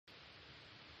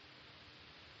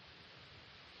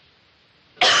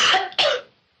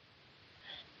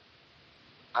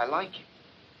I like you.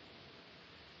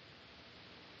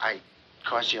 I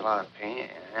caused you a lot of pain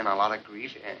and a lot of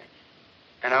grief,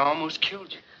 and I almost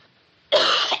killed you.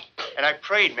 And I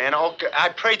prayed, man. I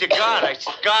prayed to God. I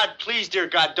said, God, please, dear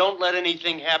God, don't let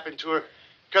anything happen to her,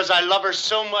 because I love her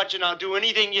so much, and I'll do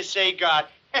anything you say, God.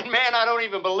 And, man, I don't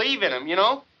even believe in him, you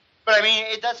know? But, I mean,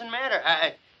 it doesn't matter.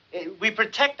 We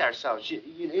protect ourselves.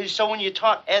 So when you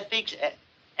talk ethics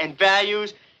and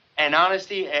values and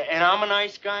honesty, and I'm a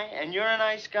nice guy, and you're a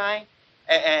nice guy,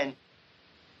 and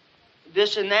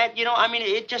this and that, you know, I mean,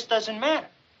 it just doesn't matter.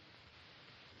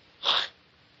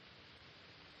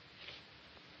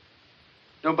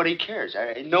 Nobody cares.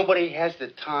 Nobody has the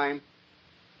time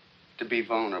to be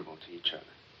vulnerable to each other.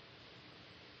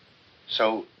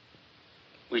 So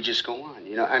we just go on,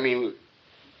 you know. I mean,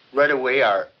 right away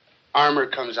our armor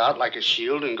comes out like a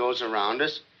shield and goes around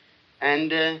us,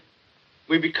 and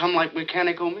we become like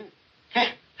mechanical men.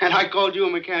 And I called you a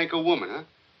mechanical woman, huh?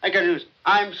 I got news.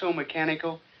 I'm so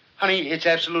mechanical. Honey, it's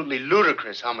absolutely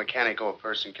ludicrous how mechanical a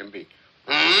person can be.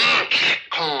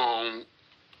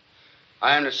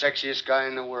 I am the sexiest guy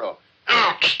in the world.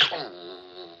 I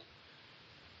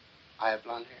have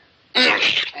blonde hair.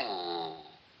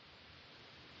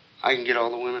 I can get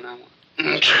all the women I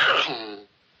want.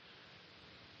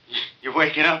 You're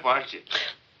waking up, aren't you?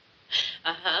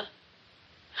 Uh-huh.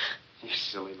 You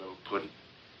silly little pudding.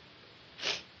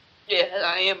 Yes,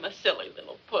 I am a silly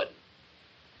little pudding.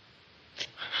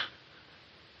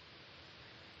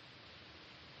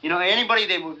 You know, anybody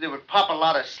that would pop a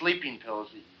lot of sleeping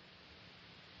pills,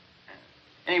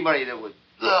 anybody that would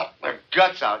their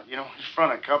guts out, you know, in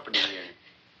front of company here,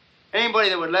 anybody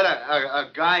that would let a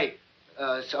guy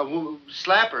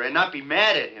slap her and not be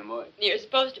mad at him, you're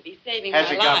supposed to be saving my life.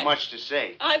 Hasn't got much to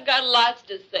say. I've got lots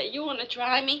to say. You want to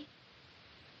try me?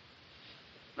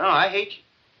 No, I hate you.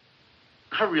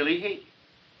 I really hate you.